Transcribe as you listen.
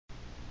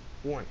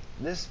Warning,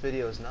 this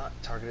video is not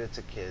targeted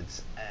to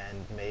kids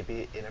and may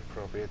be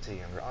inappropriate to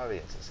younger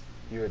audiences.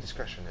 Your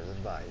discretion is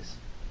advised.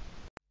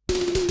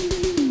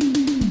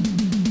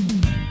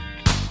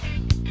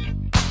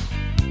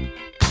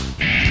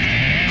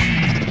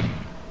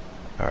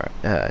 Alright,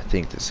 I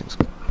think this thing's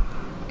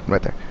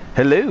right there.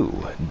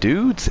 Hello,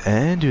 dudes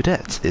and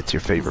dudettes. It's your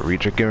favorite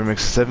Reject Gamer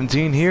Mix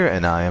 17 here,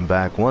 and I am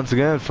back once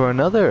again for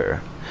another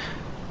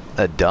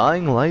A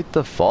Dying Light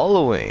the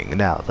Following.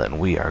 Now then,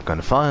 we are going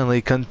to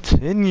finally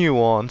continue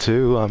on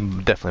to,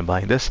 I'm definitely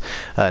buying this,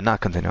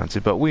 not continue on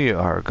to, but we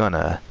are going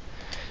to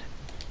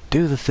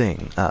do the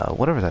thing,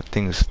 whatever that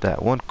thing is,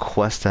 that one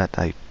quest that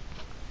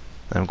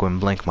I'm going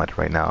blank mind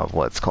right now of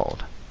what it's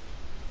called.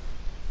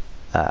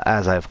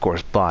 As I, of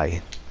course,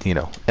 buy, you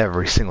know,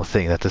 every single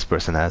thing that this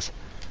person has.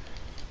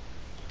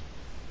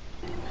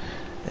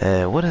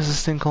 What is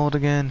this thing called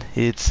again?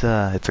 It's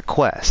a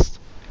quest.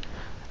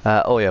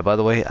 Oh yeah, by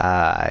the way,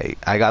 I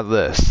got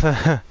this.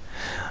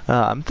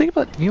 I'm thinking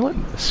about, you know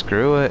what?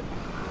 Screw it.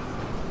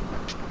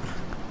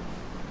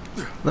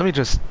 Let me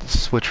just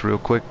switch real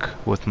quick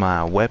with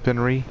my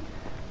weaponry.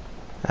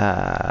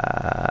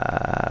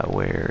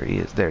 Where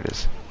is? There it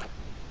is.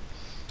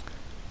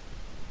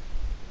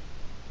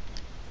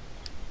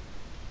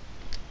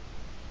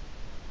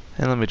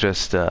 And let me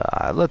just,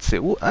 let's see,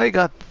 I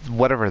got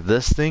whatever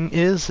this thing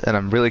is, and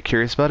I'm really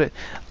curious about it.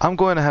 I'm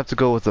going to have to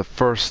go with the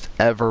first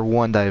ever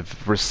one that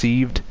I've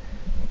received,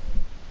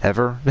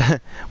 ever,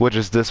 which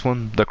is this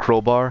one, the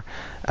crowbar.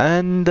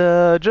 And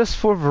just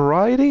for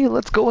variety,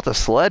 let's go with a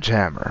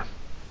sledgehammer.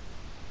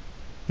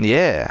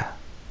 Yeah.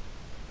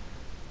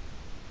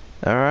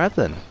 Alright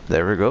then,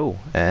 there we go.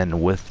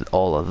 And with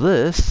all of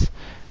this,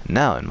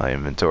 now in my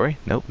inventory,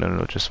 nope,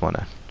 no, just want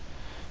to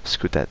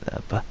scoot that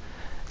up.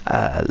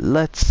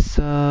 Let's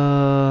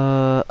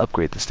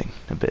upgrade this thing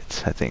a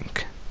bit, I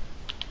think.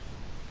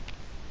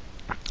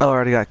 Oh, I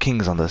already got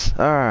kings on this.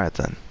 Alright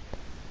then.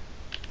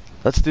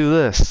 Let's do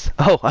this.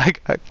 Oh, I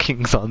got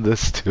kings on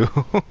this too.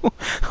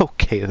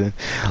 Okay then.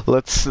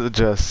 Let's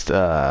just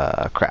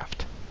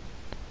craft.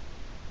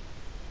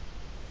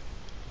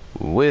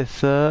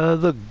 With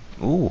the...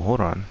 Ooh, hold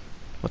on.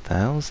 What the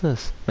hell is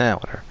this? Nah,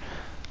 whatever.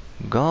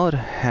 God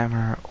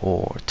Hammer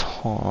or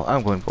Tall...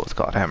 I'm going to go with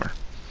God Hammer.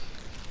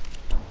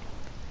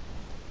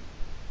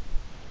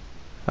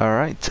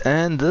 Alright,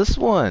 and this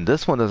one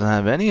doesn't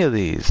have any of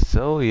these,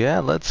 so yeah,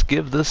 let's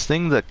give this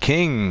thing the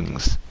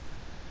kings.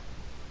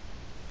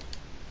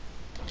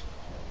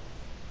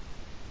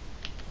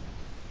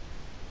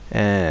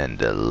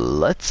 And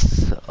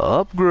let's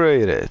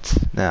upgrade it.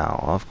 Now,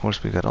 of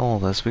course, we got all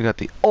this. We got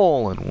the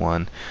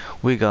all-in-one,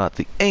 we got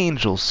the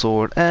angel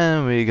sword,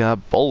 and we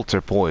got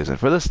bolter poison.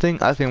 For this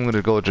thing, I think I'm going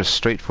to go just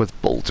straight with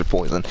bolter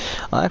poison.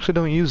 I actually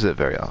don't use it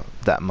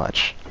that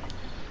much.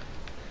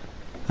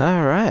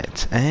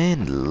 Alright,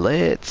 and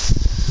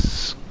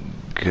let's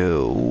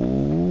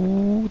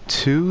go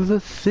to the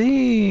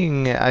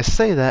thing. I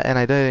say that and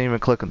I didn't even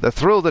click on the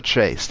thrill of the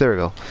chase. There we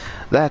go.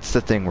 That's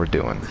the thing we're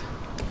doing.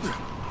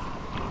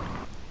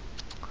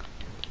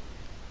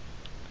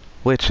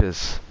 Which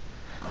is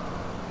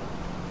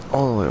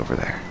all the way over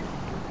there.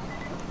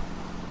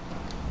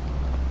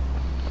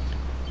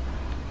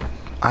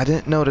 I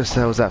didn't notice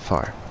that was that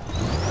far.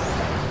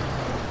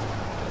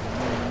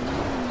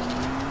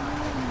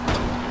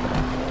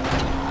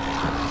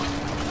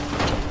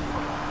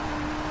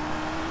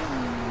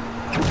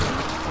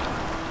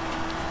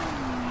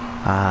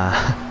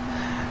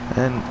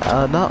 And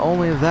not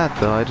only that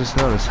though, I just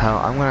noticed how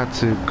I'm gonna have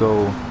to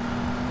go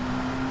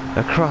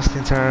across the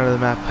entire of the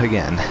map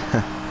again.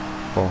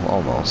 Well,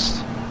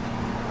 almost.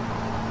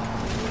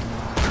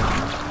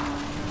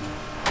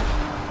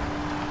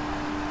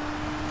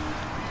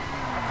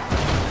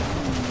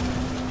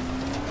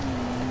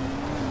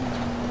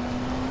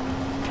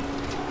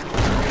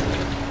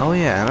 Oh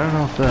yeah, I don't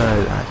know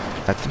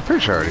if I'm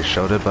pretty sure I already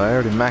showed it, but I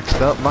already maxed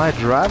out my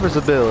driver's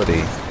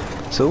ability.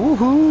 So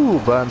woohoo!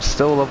 But I'm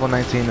still level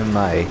 19 in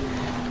my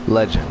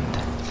legend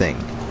thing.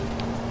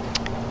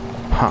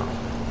 Huh.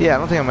 Yeah, I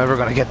don't think I'm ever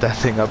gonna get that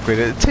thing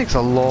upgraded. It takes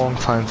a long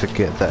time to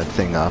get that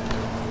thing up.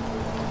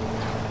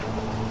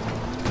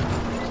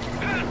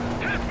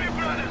 Help me,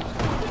 brothers!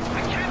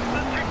 I can't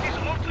protect this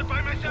altar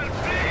by myself,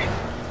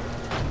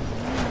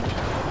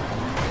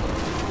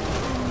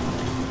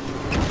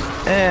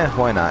 please!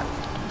 Why not?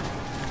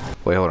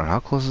 Wait, hold on. How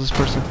close is this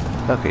person?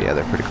 Okay, yeah,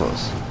 they're pretty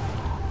close.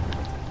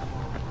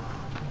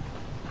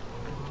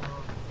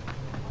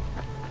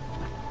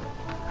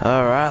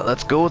 Alright,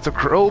 let's go with the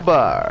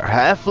crowbar.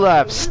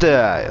 Half-Life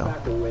style.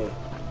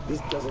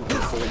 This doesn't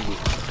concern you.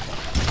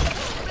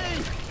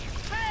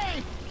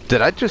 Hey!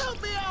 Did I just...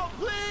 Help me out,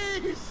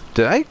 please!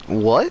 Did I...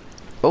 What?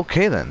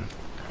 Okay then.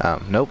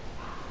 Nope.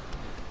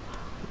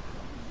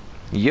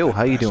 Yo,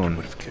 how you doing?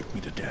 Would have kicked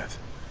me to death.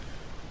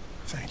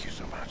 Thank you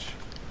so much.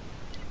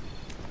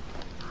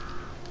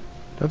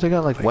 Don't they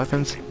got like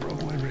weapons? They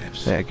broke my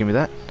ribs. Yeah, give me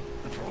that.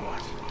 And for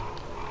what?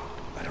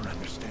 I don't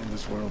understand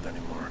this world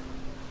anymore.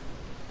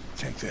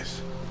 Take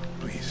this,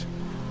 please.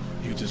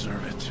 You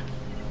deserve it.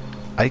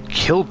 I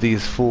killed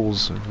these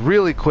fools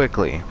really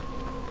quickly.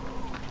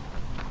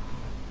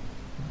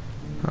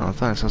 Oh, I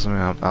thought I saw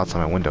something outside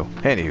my window.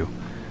 Anywho,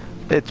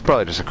 it's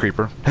probably just a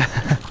creeper.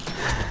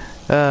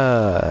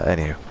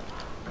 Anywho.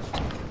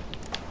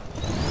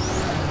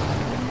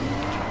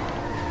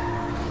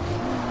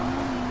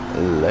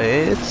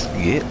 Let's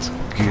get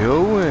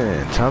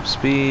going. Top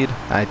speed.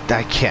 I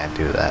can't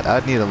do that.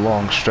 I'd need a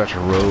long stretch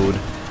of road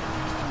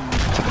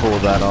to pull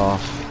that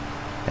off.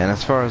 And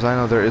as far as I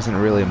know, there isn't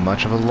really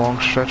much of a long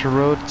stretch of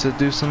road to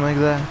do something like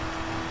that.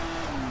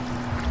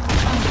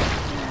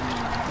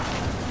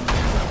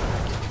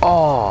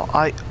 Oh,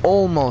 I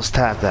almost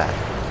had that.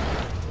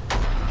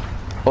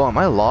 Oh, am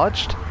I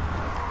lodged?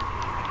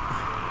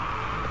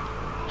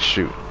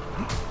 Shoot.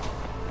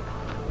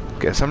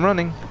 Guess I'm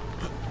running.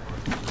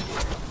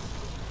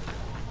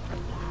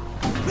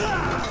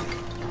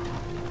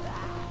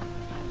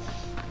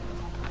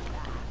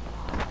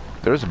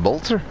 There's a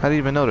bolter? How did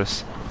you even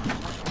notice?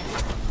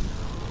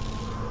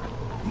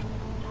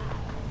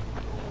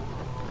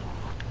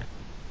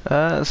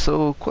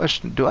 So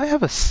question, do I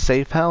have a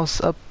safe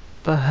house up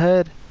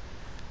ahead?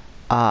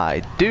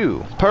 I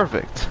do.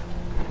 Perfect.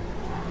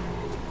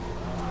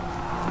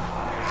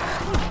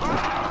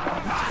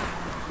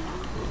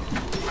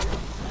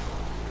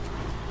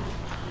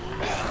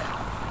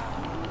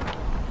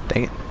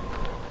 Dang it.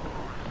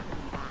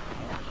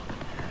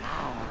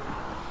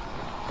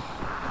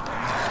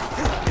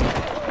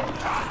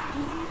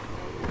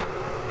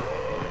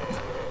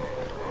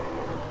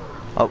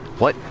 Oh,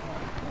 what?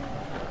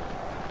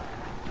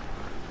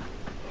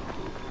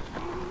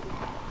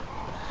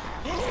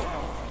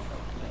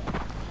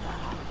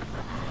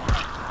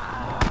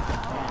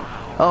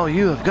 Oh,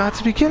 you have got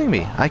to be kidding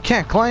me. I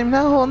can't climb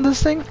now on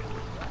this thing?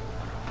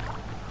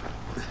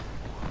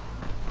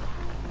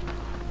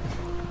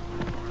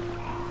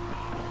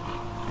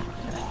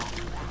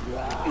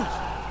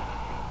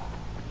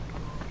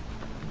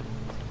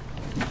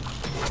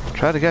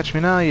 Try to catch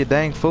me now, you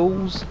dang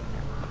fools.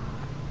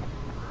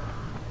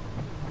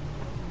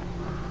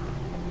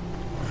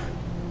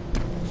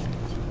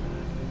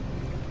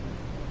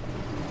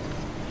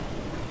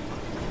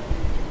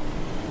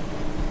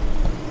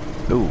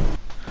 Ooh.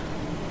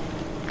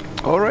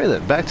 Alright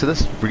then, back to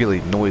this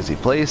really noisy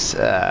place.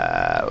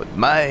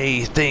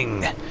 My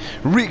thing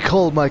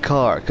recalled my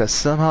car because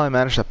somehow I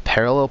managed to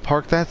parallel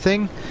park that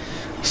thing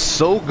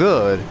so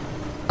good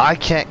I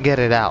can't get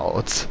it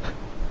out.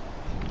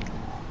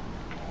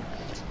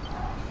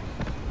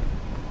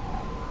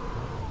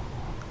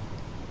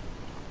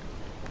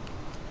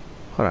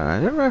 Hold on, I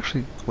never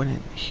actually went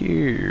in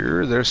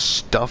here. There's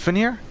stuff in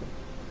here?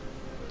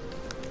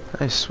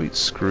 Nice sweet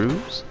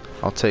screws.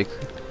 I'll take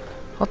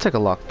a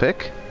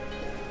lockpick.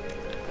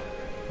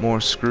 More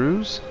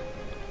screws.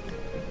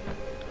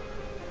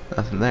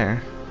 Nothing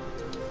there.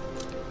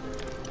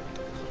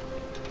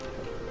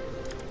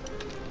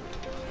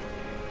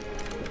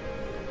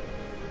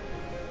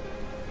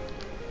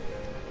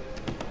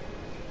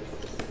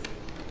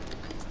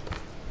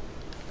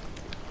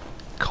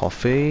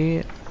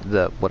 Coffee.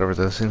 Whatever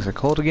those things are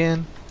called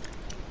again.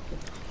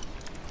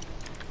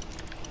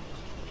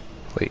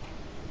 Wait.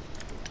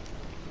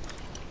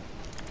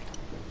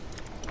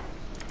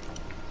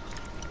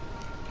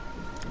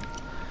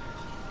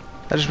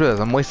 I just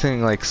realized I'm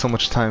wasting like so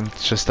much time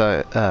just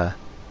I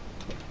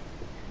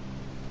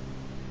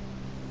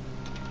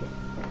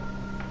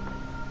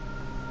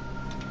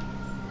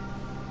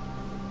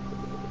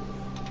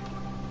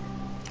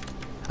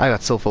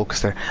got so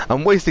focused there.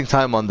 I'm wasting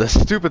time on this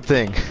stupid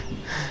thing.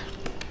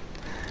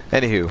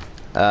 Anywho,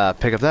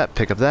 pick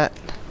up that,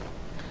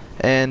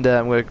 and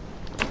I'm gonna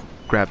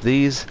grab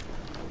these.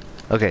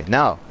 Okay,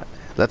 now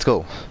let's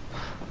go.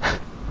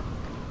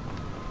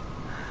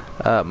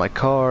 My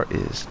car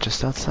is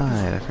just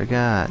outside. I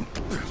forgot.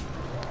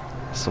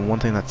 That's the one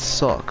thing that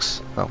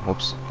sucks. Oh,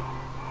 whoops.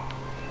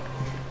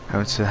 I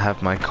want to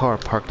have my car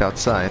parked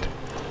outside.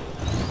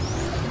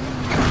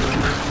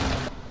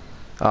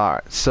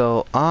 Alright,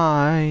 so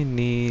I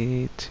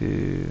need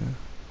to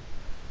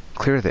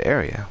clear the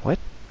area. What?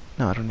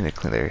 No, I don't need to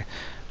clear the area.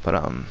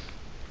 But,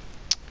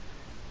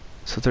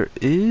 so there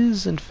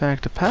is, in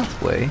fact, a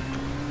pathway.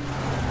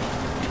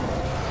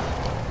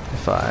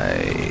 If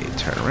I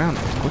turn around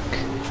real quick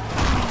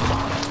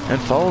and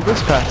follow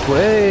this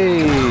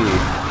pathway.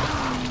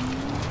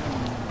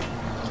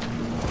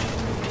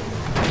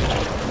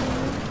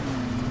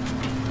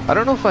 I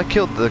don't know if I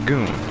killed the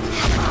goon.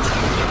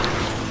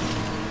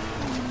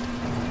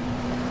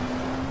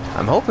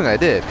 I'm hoping I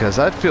did, because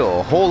I'd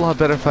feel a whole lot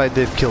better if I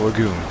did kill a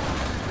goon.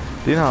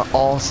 Do you know how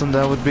awesome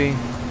that would be?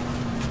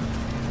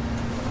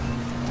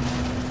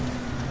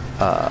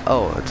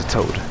 Oh, it's a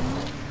toad.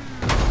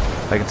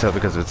 I can tell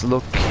because of its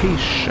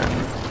location.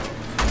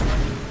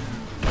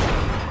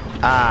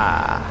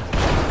 Ah.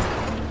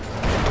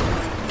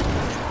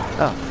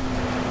 Oh.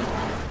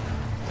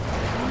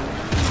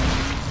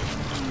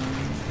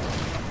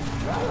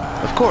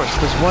 Of course,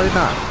 because why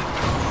not?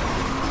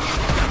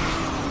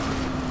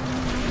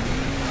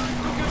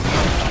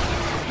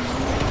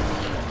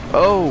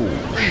 Oh,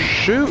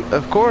 shoot.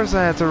 Of course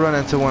I had to run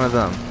into one of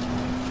them.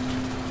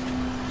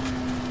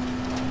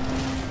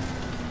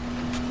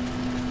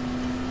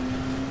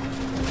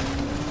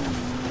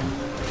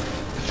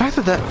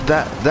 fact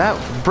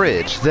that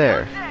bridge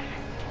there.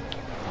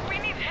 We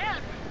need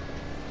help.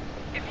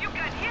 If you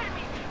can hear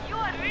me, you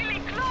are really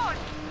close.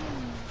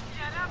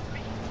 Ya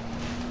Rabbi.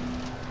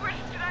 We're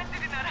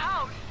stranded in our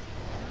house,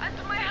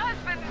 and my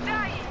husband's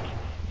dying.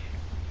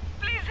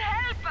 Please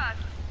help us.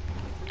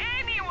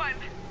 Anyone.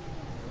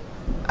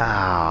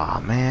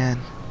 Ah, man.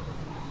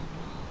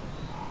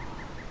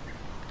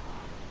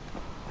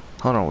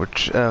 Hold on,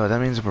 oh,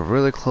 that means we're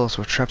really close.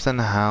 We're trapped in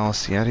the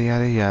house. Yada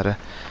yada yada.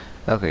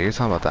 Okay, you're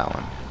talking about that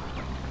one.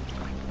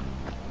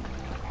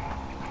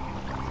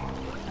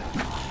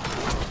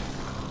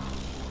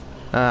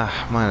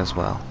 Ah, might as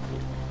well.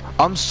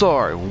 I'm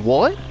sorry.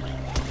 What?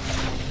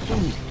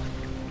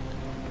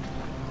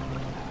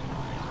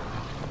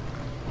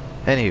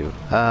 Anywho,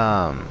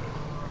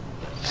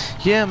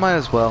 yeah, might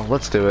as well.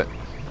 Let's do it.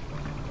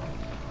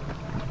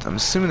 I'm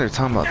assuming they're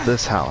talking about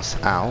this house.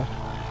 Ow.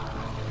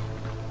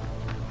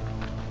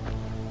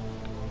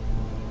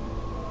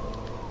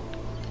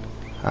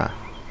 Ah.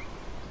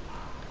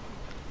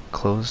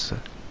 Close.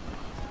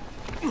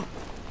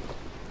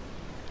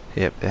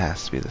 Yep, it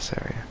has to be this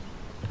area.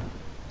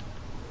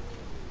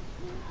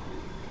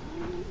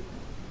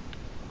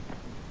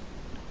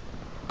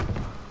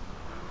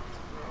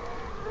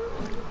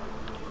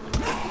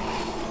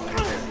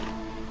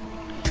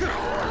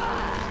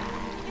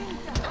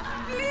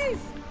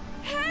 Please,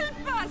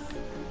 help us!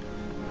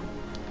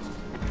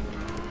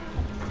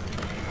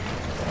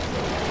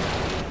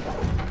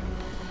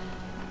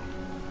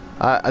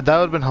 That would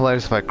have been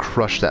hilarious if I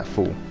crushed that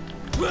fool.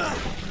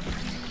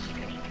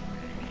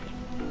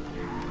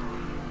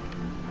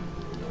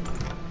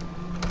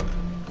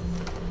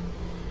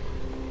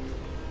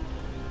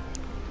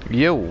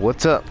 Yo,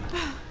 what's up?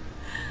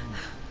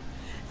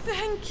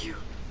 Thank you.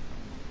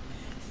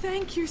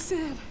 Thank you,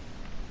 sir.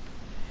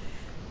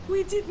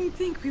 We didn't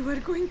think we were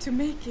going to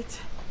make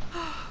it.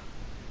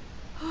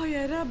 Oh,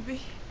 Ya Rabbi.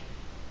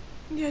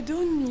 Ya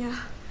Dunya.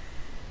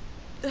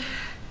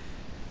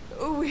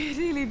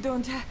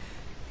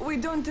 We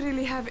don't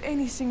really have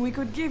anything we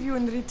could give you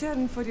in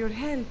return for your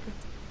help.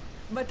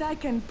 But I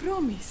can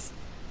promise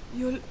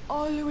you'll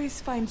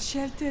always find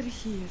shelter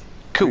here.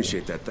 Cool.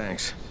 Appreciate that,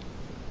 thanks.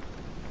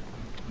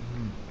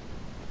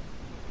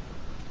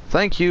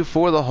 Thank you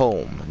for the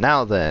home.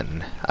 Now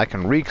then, I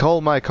can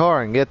recall my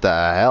car and get the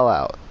hell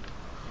out.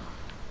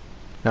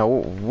 Now,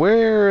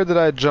 where did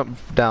I jump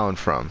down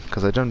from?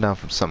 Because I jumped down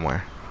from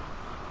somewhere.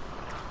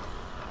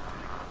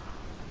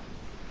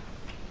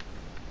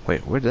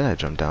 Wait, where did I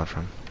jump down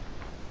from?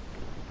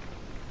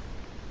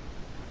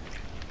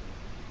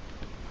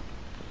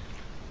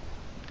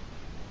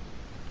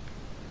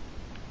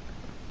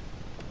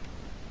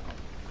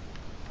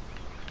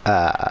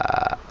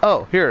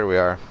 Oh, here we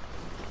are.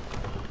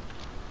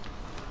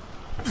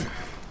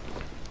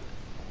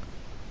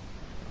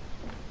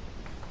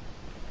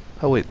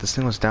 Oh wait, this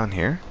thing was down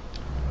here?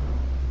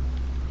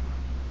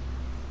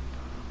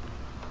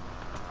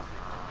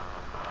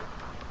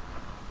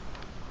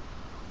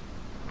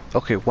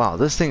 Okay, wow,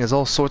 this thing is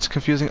all sorts of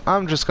confusing.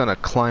 I'm just gonna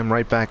climb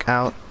right back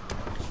out.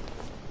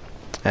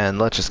 And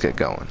let's just get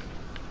going.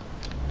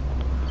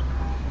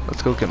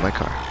 Let's go get my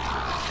car.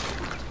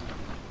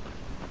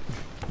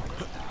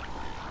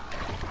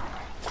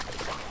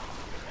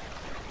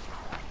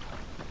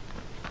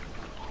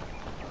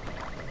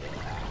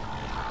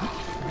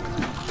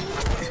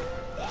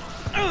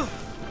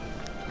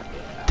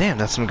 Damn,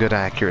 that's some good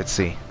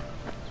accuracy.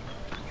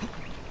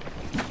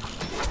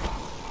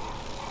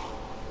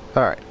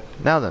 Alright,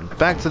 now then,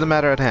 back to the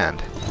matter at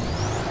hand.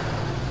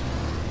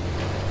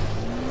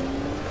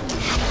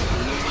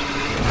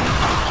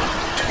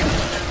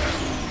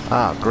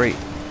 Ah, great.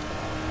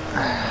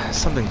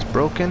 Something's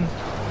broken,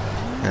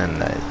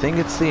 and I think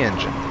it's the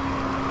engine.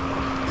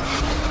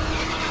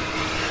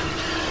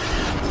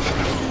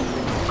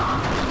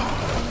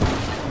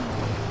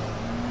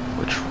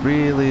 Which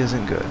really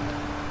isn't good.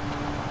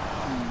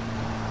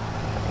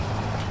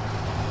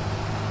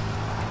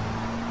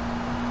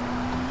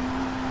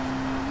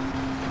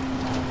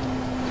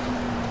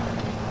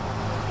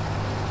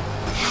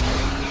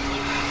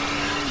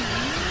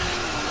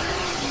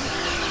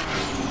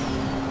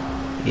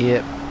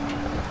 Yep.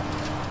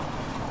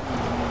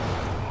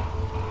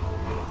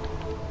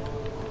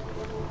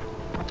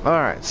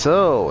 Alright,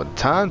 so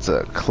time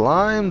to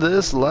climb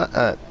this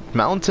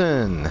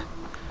mountain.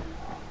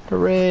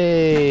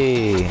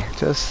 Hooray!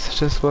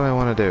 Just what I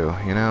want to do,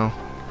 you know?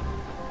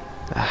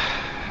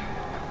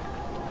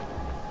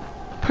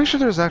 Pretty sure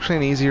there's actually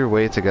an easier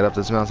way to get up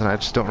this mountain. I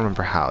just don't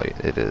remember how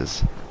it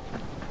is.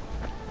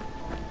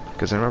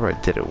 Because I remember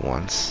I did it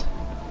once.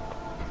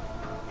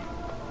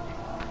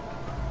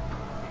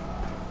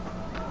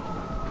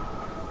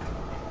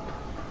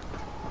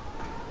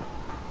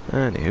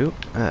 Anywho,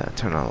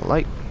 turn on the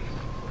light.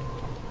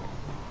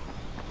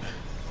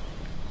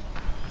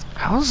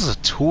 How is this a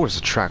tourist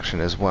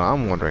attraction is what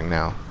I'm wondering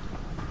now.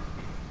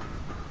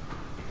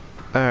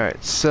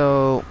 Alright,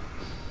 so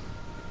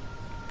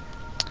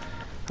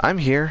I'm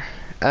here,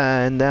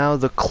 and now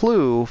the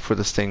clue for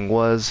this thing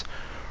was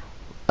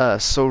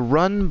so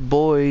run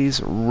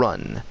boys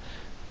run.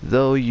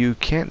 though you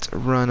can't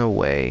run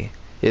away.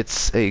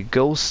 It's a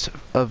ghost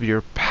of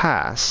your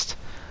past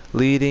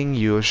leading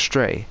you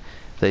astray.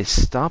 They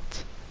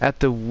stopped at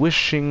the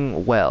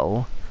wishing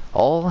well,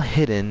 all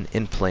hidden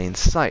in plain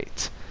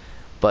sight,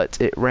 but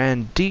it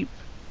ran deep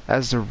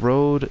as the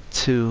road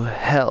to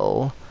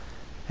hell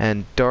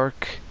and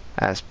dark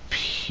as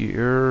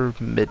pure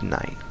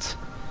midnight.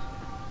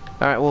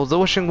 Alright, well, the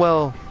wishing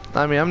well,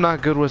 I mean, I'm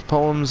not good with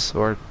poems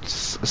or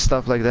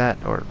stuff like that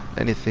or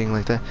anything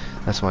like that.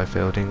 That's why I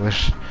failed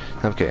English.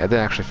 Okay, I didn't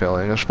actually fail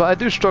English, but I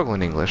do struggle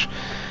in English.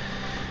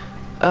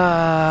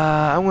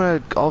 I'm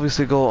gonna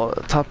obviously go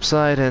top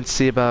side and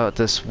see about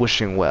this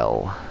wishing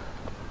well.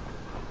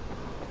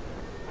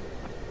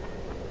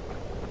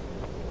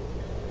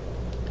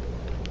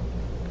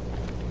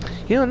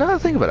 You know, now that I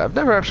think about it, I've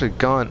never actually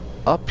gone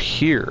up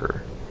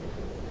here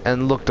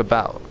and looked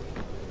about.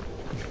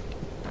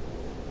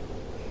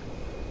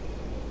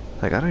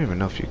 Like, I don't even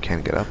know if you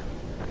can get up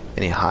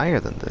any higher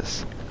than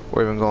this,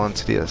 or even go on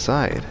to the other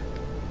side.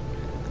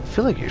 I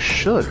feel like you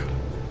should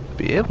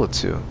be able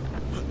to.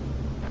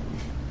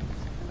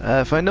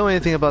 If I know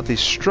anything about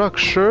these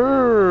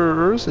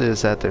structures,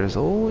 is that there's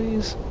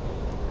always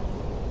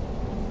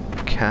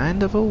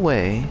kind of a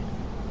way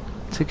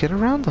to get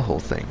around the whole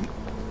thing.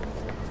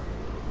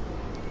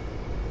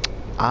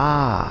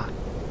 Ah,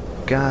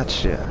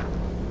 gotcha.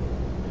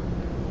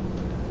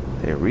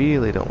 They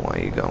really don't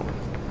want you going.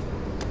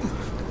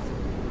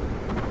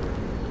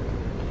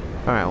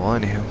 Alright, well,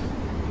 anywho.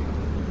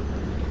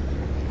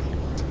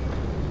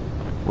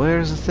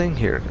 Where's the thing?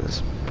 Here it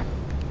is.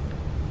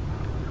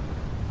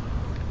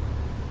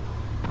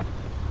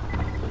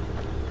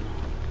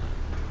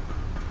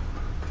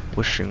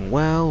 Wishing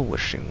well,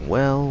 wishing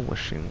well,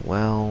 wishing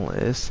well.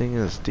 This thing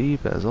is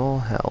deep as all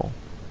hell.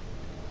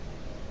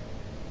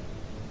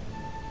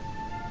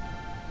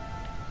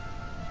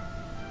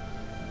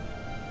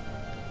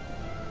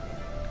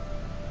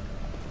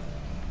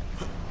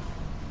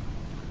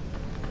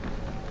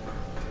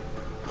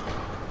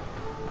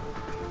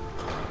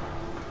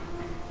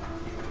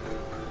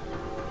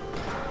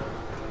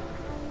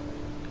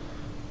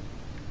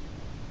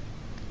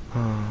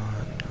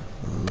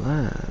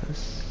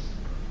 Unless...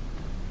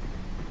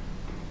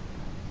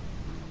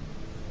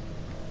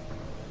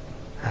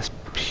 as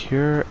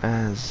pure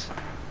as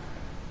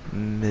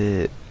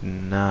midnight.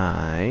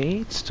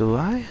 Do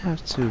I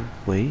have to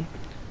wait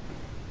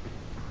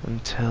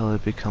until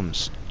it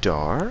becomes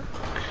dark?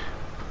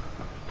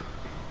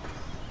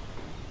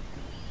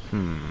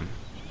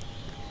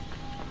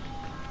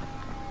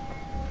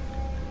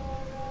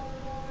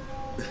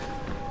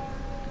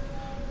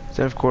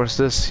 Then of course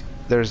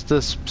there's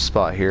this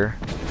spot here.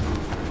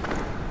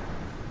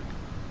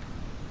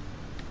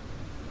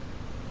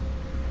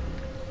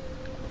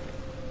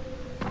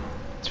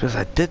 It's because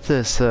I did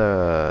this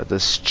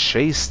this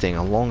chase thing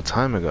a long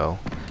time ago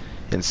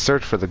in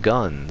search for the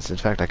guns. In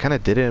fact, I kind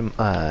of did it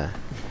on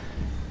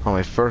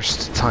my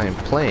first time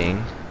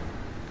playing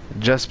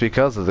just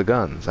because of the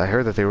guns. I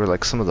heard that they were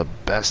like some of the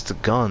best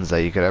guns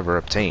that you could ever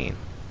obtain.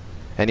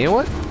 And you know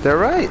what? They're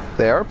right.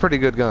 They are pretty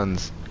good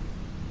guns.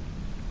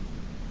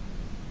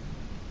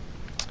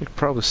 You could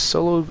probably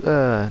solo...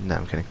 no,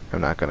 I'm kidding.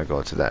 I'm not gonna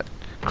go to that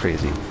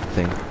crazy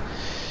thing.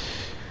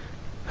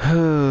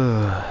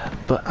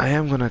 But I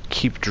am gonna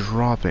keep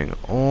dropping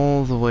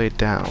all the way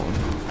down.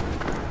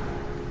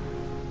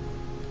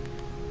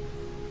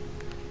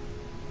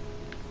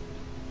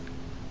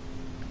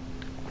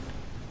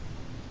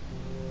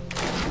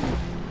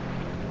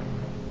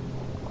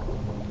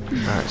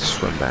 Alright,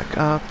 swim back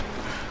up.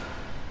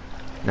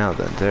 Now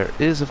then, there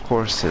is of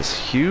course this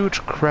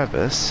huge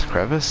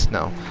crevice.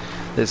 No.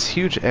 This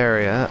huge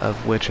area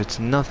of which it's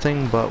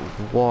nothing but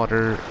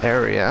water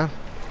area.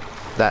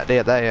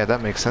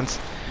 That makes sense.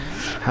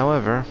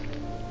 However,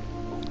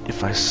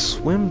 if I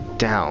swim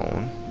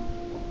down,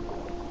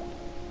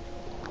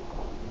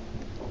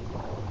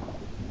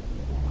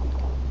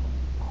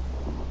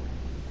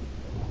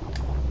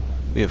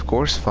 we of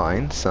course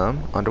find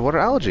some underwater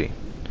algae.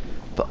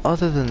 But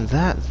other than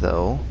that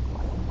though,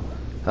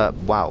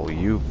 wow,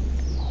 you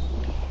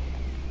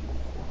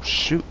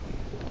shoot.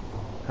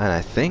 And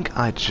I think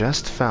I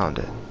just found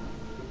it.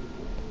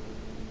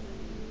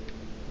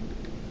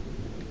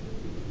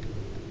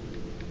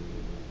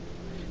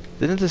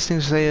 Didn't this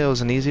thing say it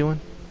was an easy one?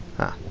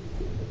 Ah.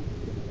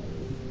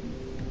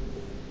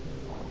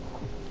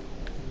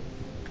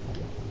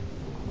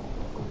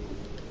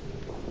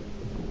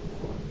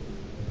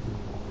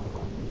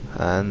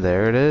 And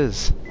there it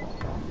is.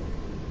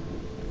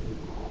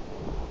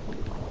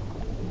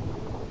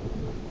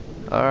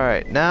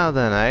 Alright, now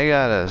then, I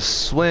gotta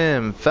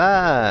swim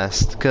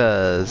fast,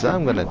 cause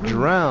I'm gonna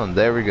drown.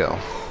 There we go.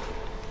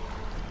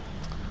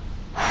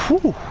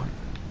 Whew.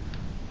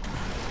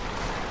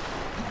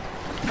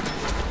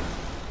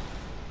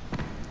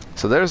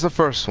 So there's the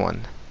first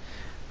one.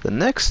 The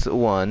next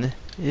one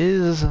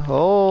is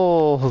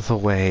all the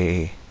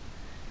way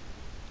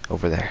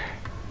over there.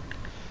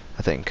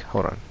 I think.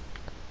 Hold on.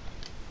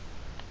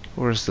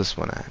 Where's this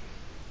one at?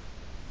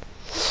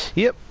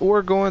 Yep,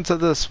 we're going to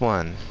this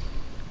one.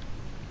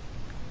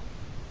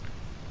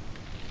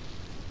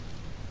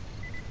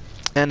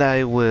 And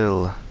I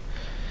will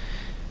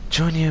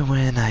join you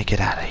when I get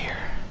out of here.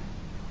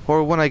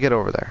 Or when I get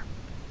over there.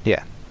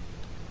 Yeah.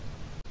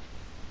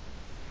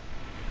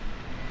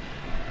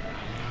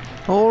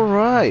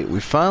 Alright, we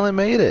finally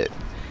made it.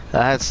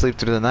 I had to sleep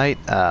through the night.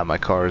 My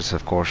car is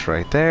of course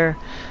right there.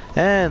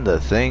 And the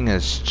thing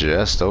is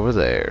just over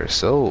there.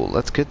 So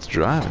let's get to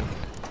driving.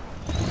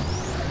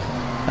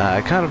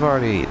 I kind of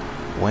already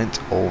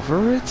went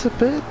over it a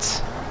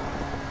bit.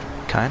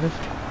 Kind of.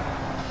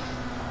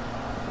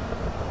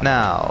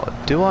 Now,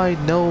 do I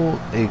know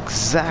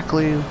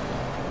exactly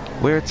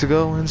where to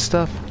go and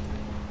stuff?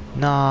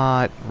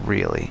 Not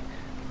really.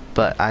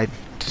 But I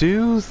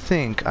do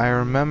think I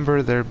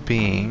remember there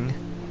being...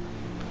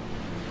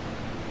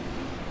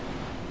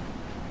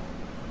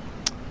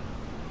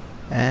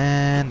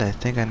 And I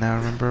think I now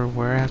remember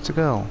where I have to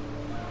go.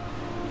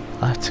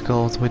 I have to go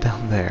all the way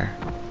down there.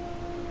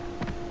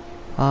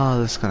 Oh,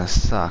 this is gonna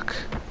suck.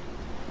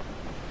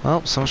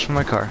 Well, so much for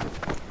my car.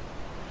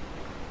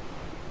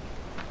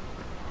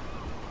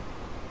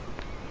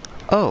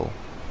 Oh.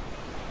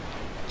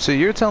 So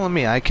you're telling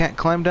me I can't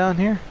climb down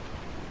here?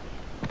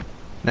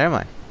 Never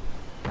mind.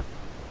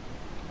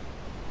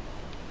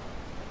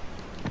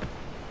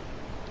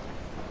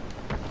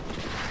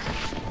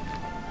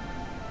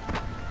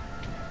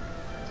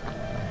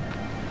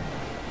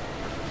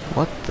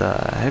 What the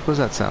heck was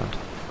that sound?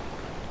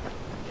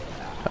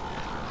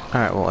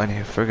 Alright, well,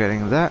 anyway,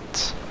 forgetting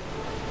that.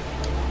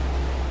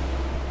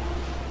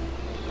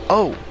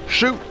 Oh,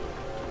 shoot!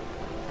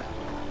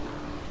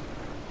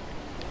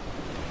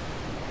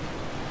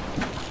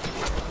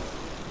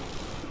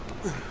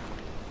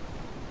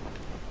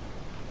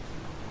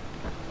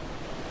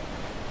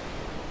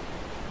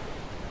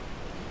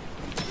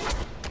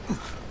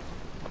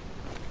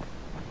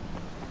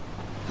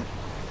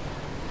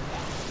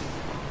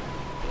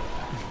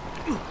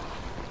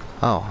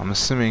 Oh, I'm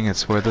assuming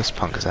it's where this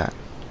punk is at.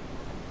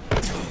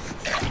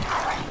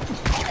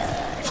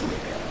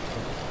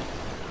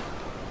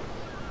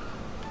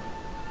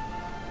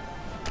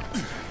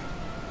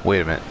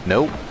 Wait a minute.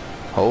 Nope.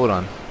 Hold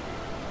on.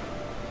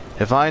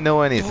 If I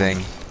know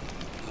anything,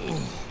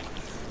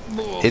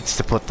 it's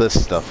to put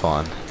this stuff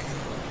on.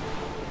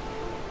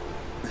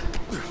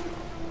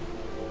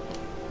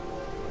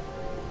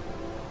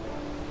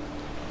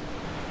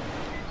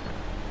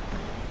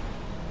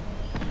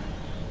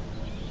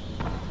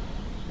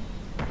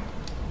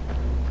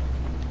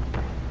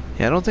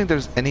 Yeah, I don't think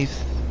there's any...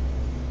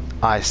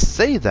 I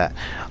say that.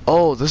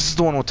 Oh, this is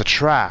the one with the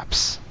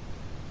traps.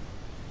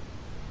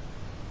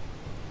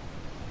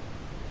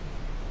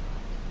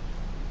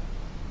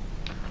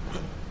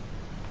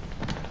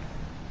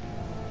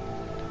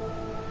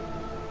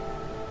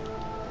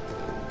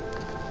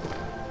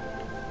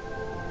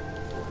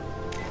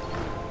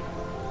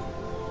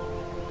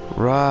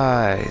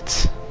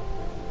 Right.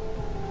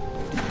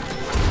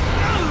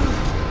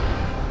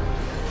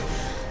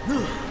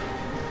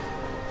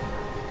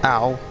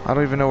 Ow, I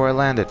don't even know where I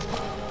landed.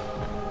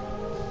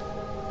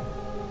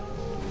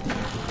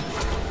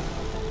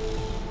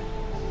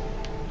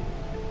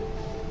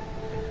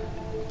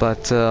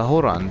 But,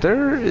 hold on.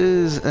 There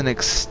is an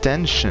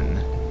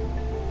extension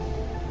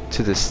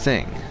to this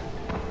thing.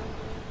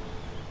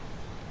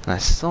 And I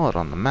saw it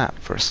on the map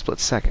for a split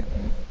second.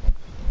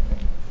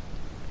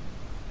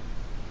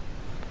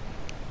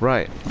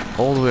 Right,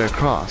 all the way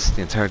across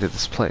the entirety of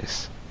this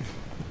place.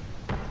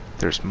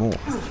 There's more.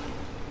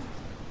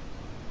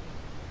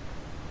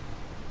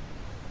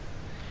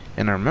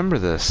 And I remember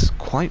this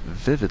quite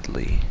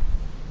vividly.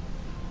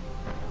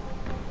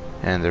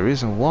 And the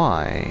reason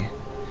why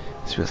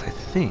is because I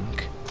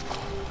think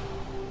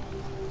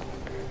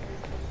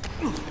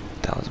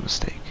that was a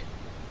mistake.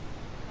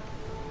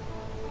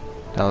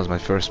 That was my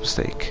first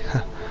mistake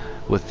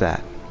with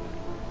that.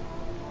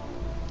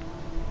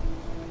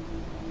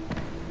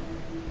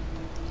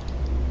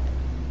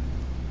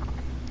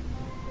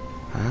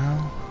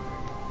 Well,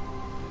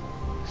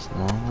 as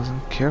long as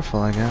I'm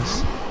careful, I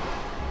guess.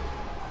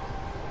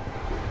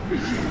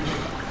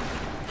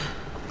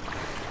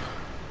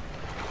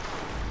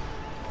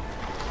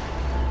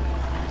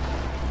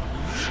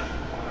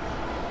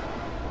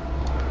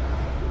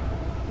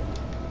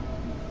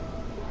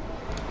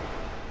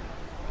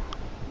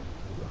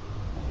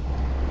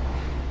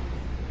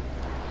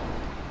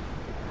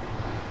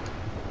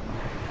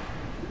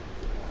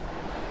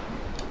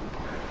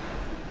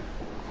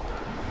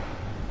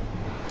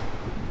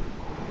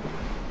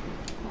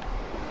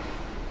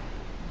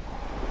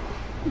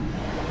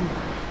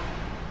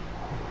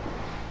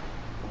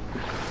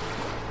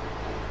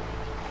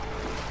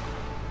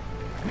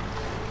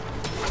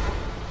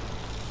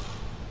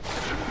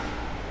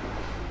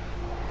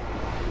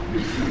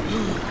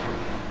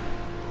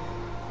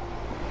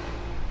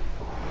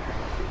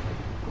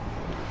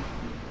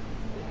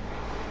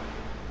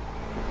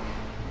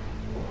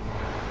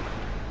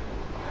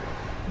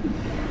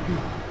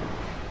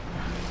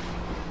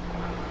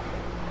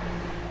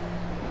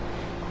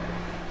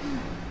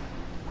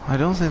 I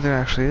don't think there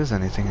actually is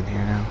anything in here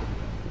now.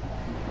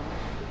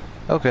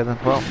 Okay then,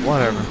 well,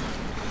 whatever.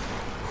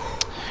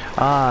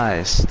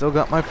 I still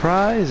got my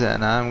prize,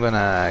 and I'm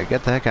gonna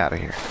get the heck out of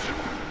here.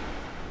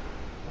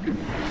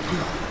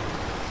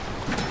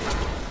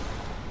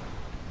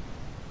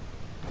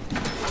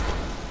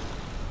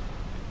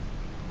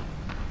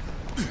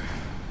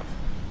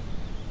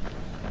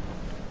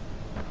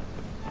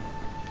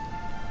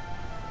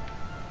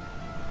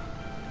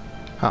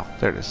 Oh,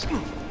 there it is.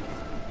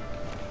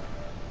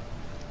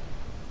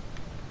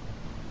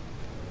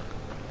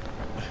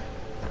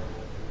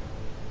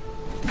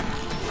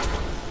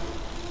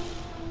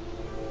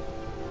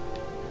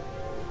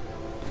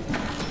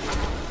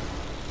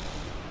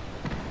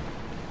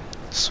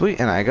 Sweet,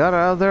 and I got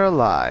out of there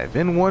alive,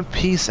 in one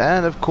piece,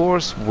 and of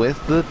course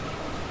with the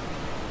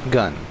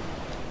gun.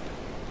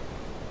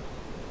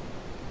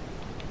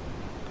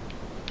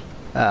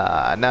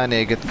 Now I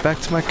need to get back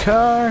to my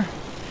car,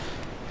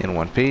 in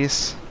one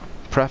piece,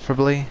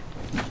 preferably.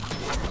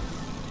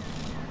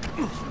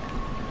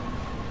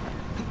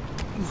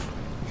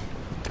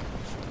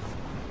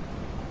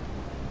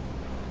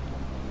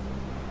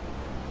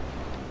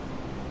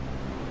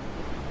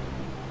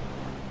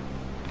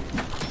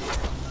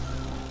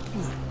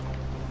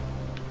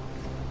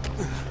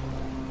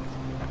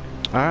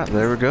 Alright,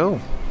 there we go.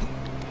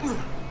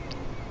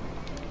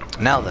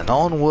 Now then,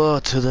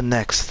 onward to the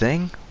next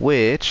thing,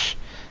 which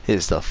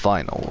is the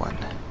final one.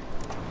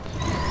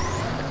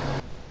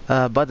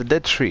 By the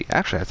dead tree.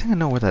 Actually, I think I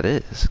know where that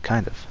is,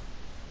 kind of.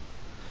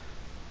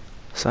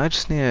 So I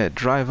just need to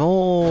drive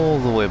all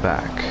the way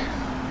back.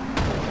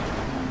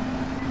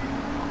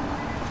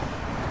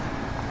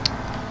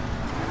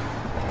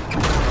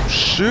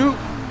 Shoot!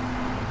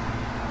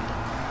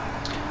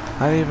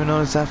 I didn't even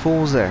notice that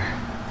fool was there.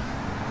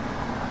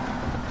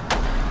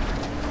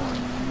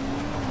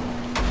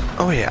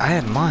 Oh yeah, I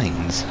had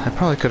mines. I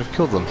probably could have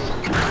killed them.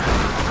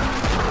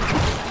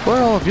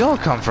 Where all of y'all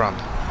come from?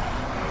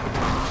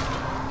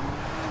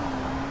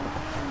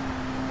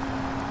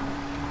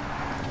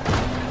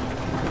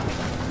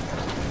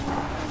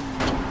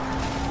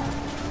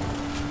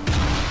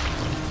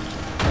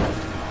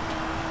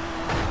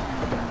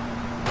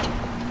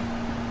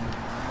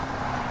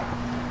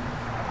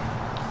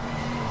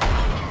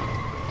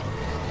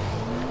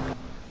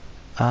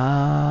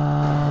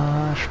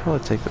 I should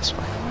probably take this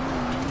way.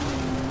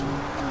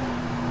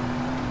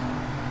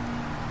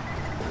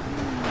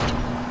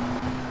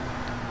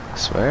 I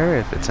swear,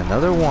 if it's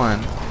another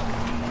one.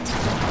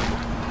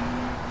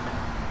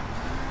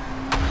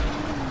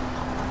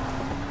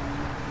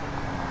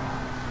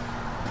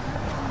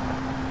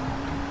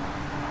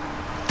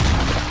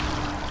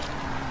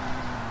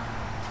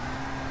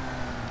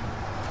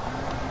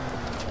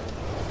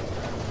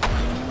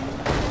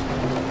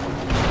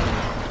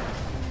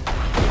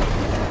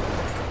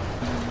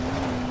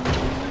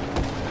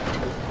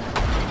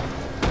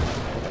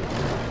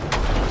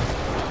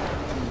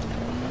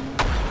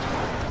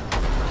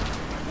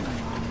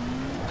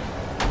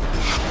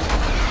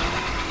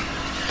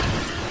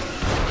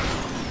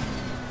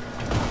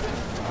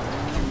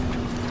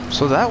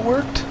 So that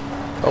worked?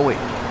 Oh wait.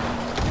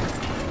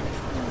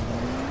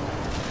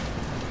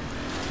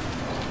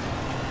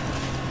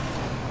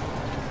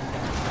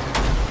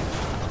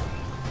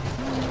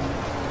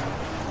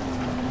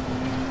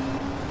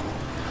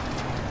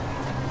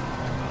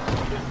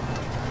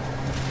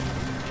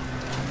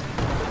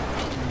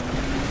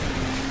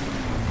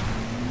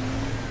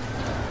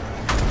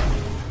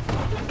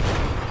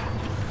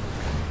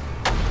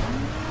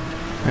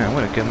 Yeah, I'm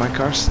gonna get my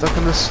car stuck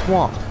in the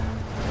swamp.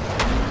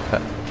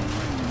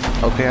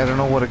 Okay, I don't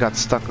know what it got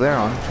stuck there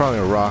on. Probably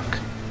a rock.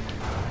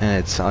 And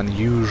its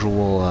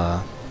unusual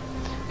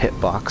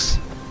hitbox.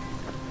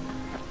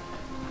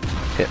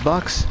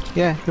 Hitbox?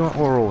 Yeah, you know what?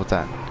 We'll roll with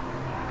that.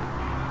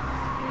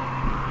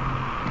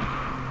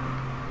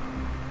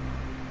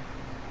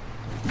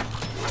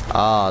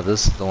 Ah,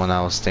 this is the one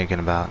I was thinking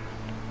about.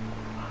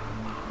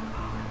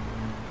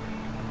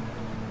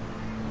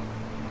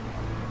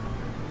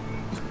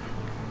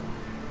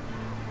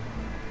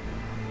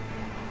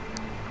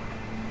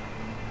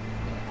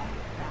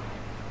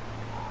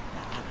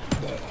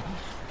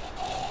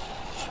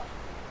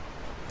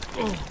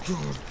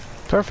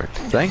 Perfect,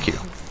 thank you. I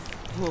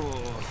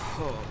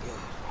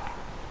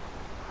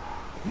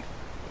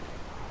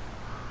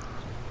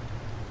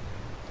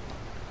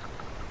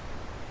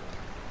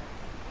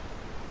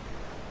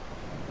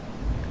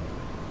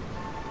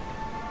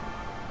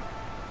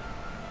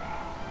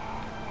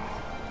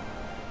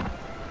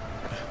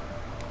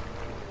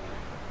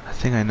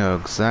think I know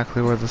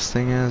exactly where this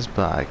thing is,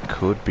 but I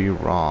could be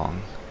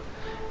wrong.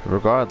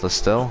 Regardless,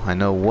 though, I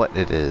know what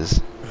it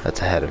is that's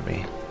ahead of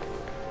me.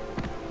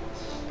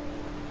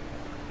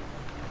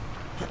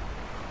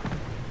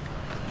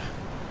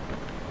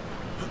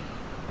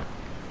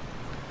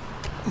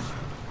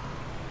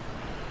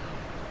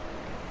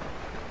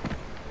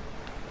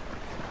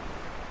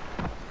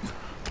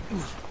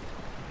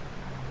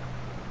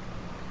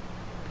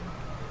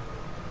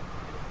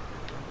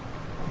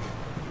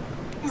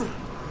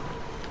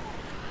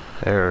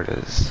 There it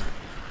is.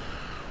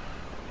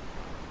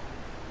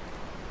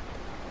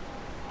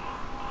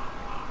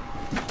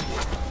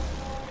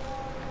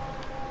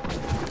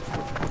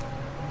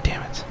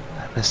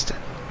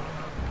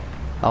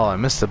 Oh, I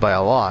missed it by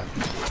a lot.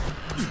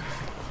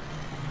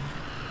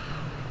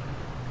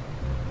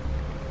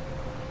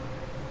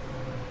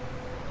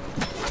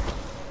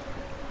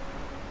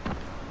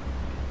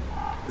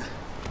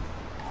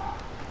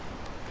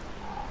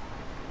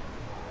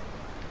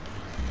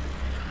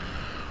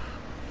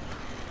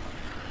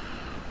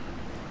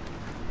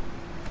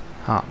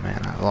 Oh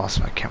man, I lost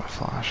my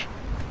camouflage.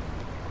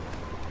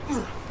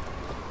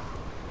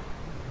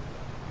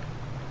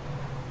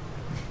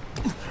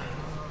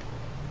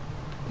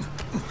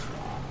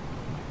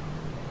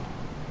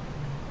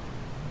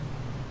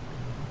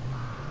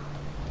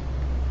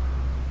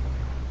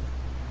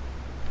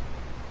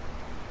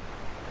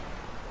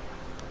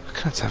 I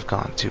couldn't have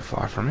gone too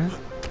far from it.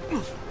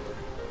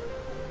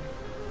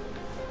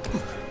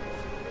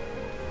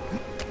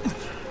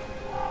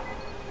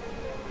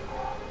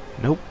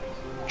 Nope,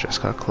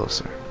 just got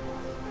closer.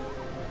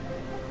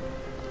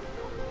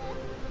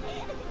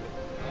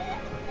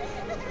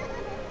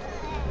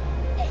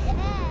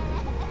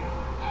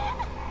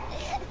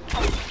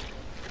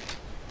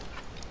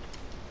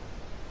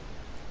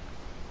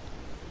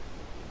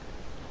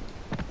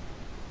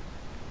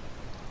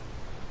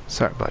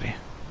 Sorry, buddy.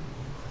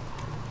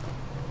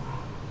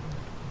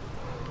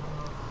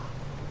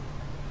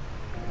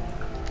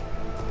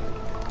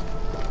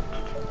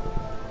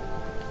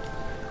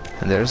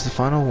 And there's the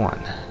final one.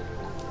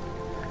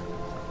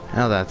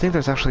 Now that I think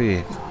there's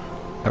actually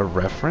a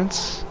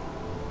reference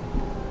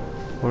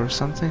or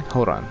something.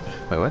 Hold on.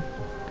 Wait, what?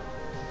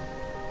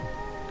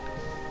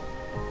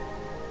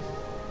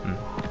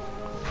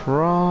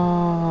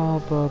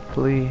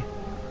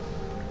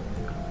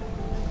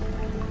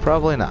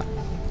 Probably not.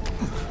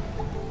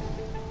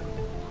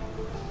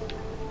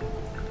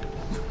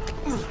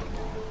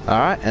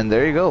 Alright, and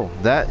there you go.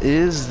 That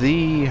is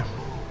the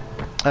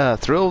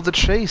Thrill of the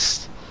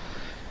Chase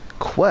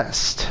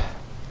quest.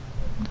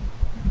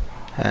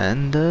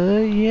 And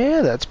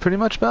yeah, that's pretty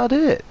much about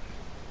it.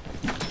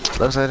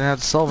 Looks like I didn't have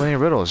to solve any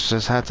riddles,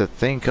 just had to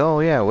think, oh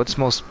yeah, what's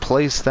most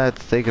place that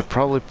they could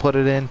probably put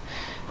it in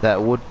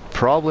that would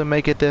probably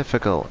make it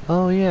difficult.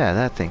 Oh yeah,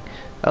 that thing.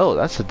 Oh,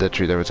 that's the dead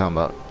tree they were talking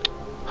about.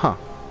 Huh.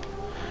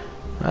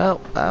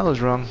 Well, I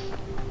was wrong.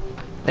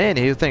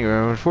 Anywho, thank you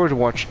very much for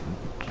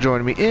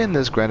joining me in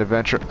this grand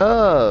adventure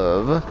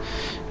of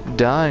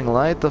Dying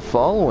Light the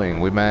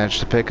Following. We managed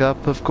to pick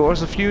up, of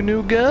course, a few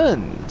new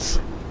guns.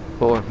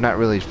 Well, not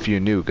really a few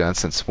new guns,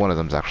 since one of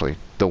them's actually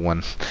the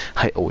one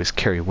I always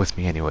carry with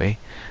me anyway.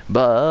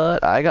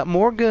 But I got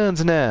more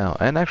guns now,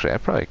 and actually I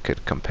probably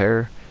could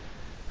compare.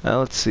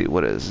 Let's see,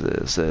 what is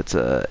this? It's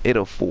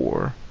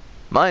 804.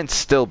 Mine's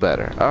still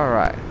better.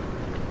 Alright.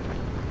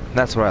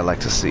 That's what I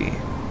like to see.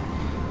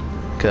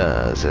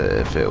 Because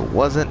if it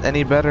wasn't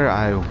any better,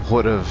 I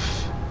would have...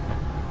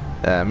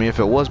 I mean, if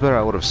it was better,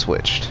 I would have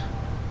switched.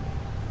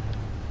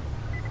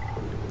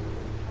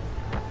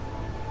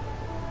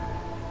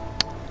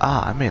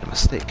 Ah, I made a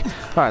mistake.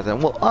 Alright then,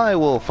 well, I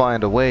will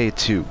find a way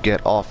to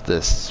get off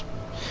this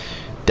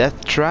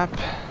death trap.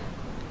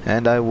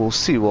 And I will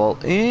see you all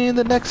in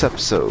the next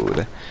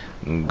episode.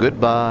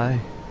 Goodbye.